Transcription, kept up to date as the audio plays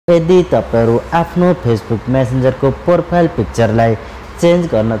यदि तपाईहरु आफ्नो फेसबुक मेसेन्जरको प्रोफाइल पिक्चरलाई चेन्ज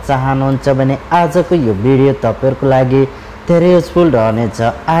गर्न चाहनुहुन्छ भने आजको यो भिडियो तपाईहरुको लागि धेरै युजफुल रहनेछ।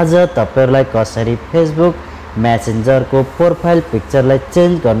 आज तपाईहरुलाई कसरी फेसबुक मेसेन्जरको प्रोफाइल पिक्चरलाई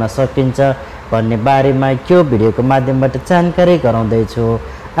चेन्ज गर्न सकिन्छ भन्ने बारेमा यो भिडियोको माध्यमबाट जानकारी गराउँदै छु।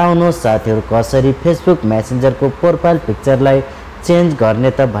 आउनुहोस् साथीहरु, कसरी फेसबुक मेसेन्जरको प्रोफाइल पिक्चरलाई चेन्ज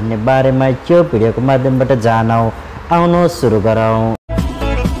गर्ने त भन्ने बारेमा यो भिडियोको माध्यमबाट जानौं। आउनुहोस् सुरु गरौं।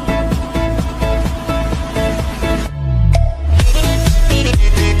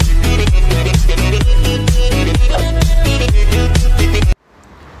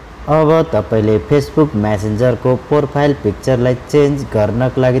 अब तपाईले फेसबुक मेसेन्जरको प्रोफाइल पिक्चरलाई चेन्ज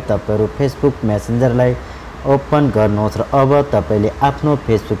गर्नको लागि तपाईहरु फेसबुक मेसेन्जरलाई ओपन गर्नुहोस् र अब तपाईले आफ्नो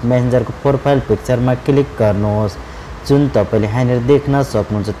फेसबुक मेसेन्जरको प्रोफाइल पिक्चरमा क्लिक गर्नुहोस्। जुन तपाईले यहाँनिर देख्न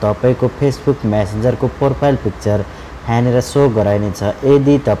सक्नुहुन्छ, तपाईको फेसबुक मेसेन्जरको प्रोफाइल पिक्चर यहाँनिर सो गराइनेछ।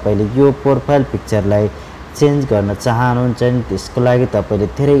 यदि तपाईले यो प्रोफाइल पिक्चरलाई चेन्ज गर्न चाहनुहुन्छ भने त्यसको लागि तपाईले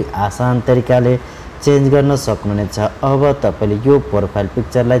धेरै आसान तरिकाले चेन्ज गर्न सक्नुहुनेछ। अब तपाईले यो प्रोफाइल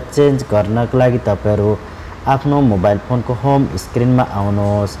पिक्चरलाई चेन्ज गर्नको लागि तपाईहरु आफ्नो मोबाइल फोनको होम स्क्रिनमा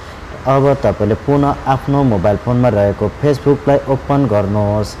आउनुहोस्। अब तपाईले पुनः आफ्नो मोबाइल फोनमा रहेको फेसबुकलाई ओपन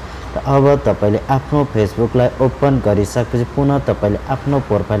गर्नुहोस्। अब तपाईले आफ्नो फेसबुकलाई ओपन गरिसकेपछि पुनः तपाईले आफ्नो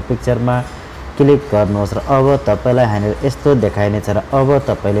प्रोफाइल पिक्चरमा क्लिक गर्नुहोस् र अब तपाईलाई यहाँनिर यस्तो देखाइनेछ र अब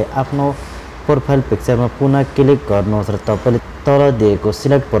तपाईले आफ्नो प्रोफाइल पिक्चरमा पुनः क्लिक गर्नुहोस् र तपाईले तल दिएको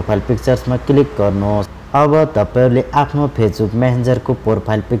सिलेक्ट प्रोफाइल पिक्चर्समा क्लिक गर्नुहोस्। अब तपाईहरुले आफ्नो फेसबुक मेसेन्जरको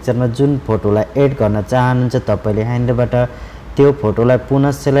प्रोफाइल पिक्चरमा जुन फोटोलाई एड गर्न चाहनुहुन्छ तपाईले यहाँनिरबाट त्यो फोटोलाई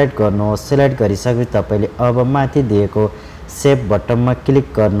पुनः सिलेक्ट गर्नुहोस्। सिलेक्ट गरिसकेपछि तपाईले अब माथि दिएको सेभ बटनमा क्लिक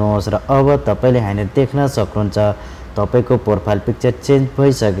गर्नुहोस् र अब तपाईले यहाँनिर देख्न सक्नुहुन्छ तपाईको प्रोफाइल पिक्चर चेन्ज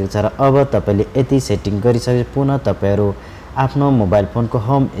भइसकेको छ र अब तपाईले यति सेटिङ गरिसकेपछि पुनः तपाईहरु आफ्नो मोबाइल फोनको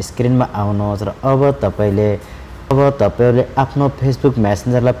होम स्क्रिनमा आउनुहोस् र अब तपाईहरुले आफ्नो फेसबुक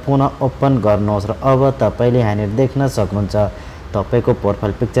मेसेन्जरलाई पुनः ओपन गर्नुहोस् र अब तपाईले यहाँनिर देख्न सक्नुहुन्छ तपाईको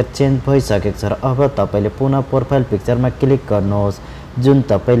प्रोफाइल पिक्चर चेन्ज भइसकेको छ र अब तपाईले पुनः प्रोफाइल पिक्चरमा क्लिक गर्नुहोस्। जुन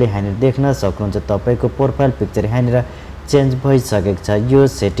तपाईले यहाँनिर देख्न सक्नुहुन्छ तपाईको प्रोफाइल पिक्चर यहाँनिर चेन्ज भइसकेको छ। यो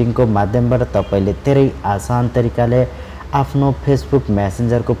सेटिङको माध्यमबाट तपाईले धेरै आसान तरिकाले आफ्नो फेसबुक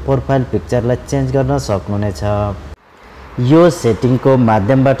मेसेन्जरको प्रोफाइल पिक्चरलाई चेन्ज गर्न सक्नुहुनेछ। यो सेटिङको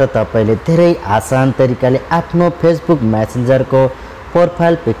माध्यमबाट तपाईले धेरै आसान तरिकाले आफ्नो फेसबुक मेसेन्जरको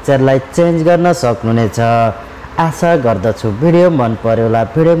प्रोफाइल पिक्चरलाई चेन्ज गर्न सक्नुहुनेछ। आशा गर्दछु भिडियो मन पर्यो होला।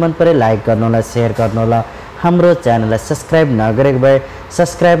 भिडियो मन परे लाइक गर्नु होला, शेयर गर्नु होला। हाम्रो च्यानललाई सब्स्क्राइब नगरेको भए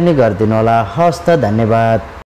सब्स्क्राइब नि गरिदिनु होला। हस्त धन्यवाद।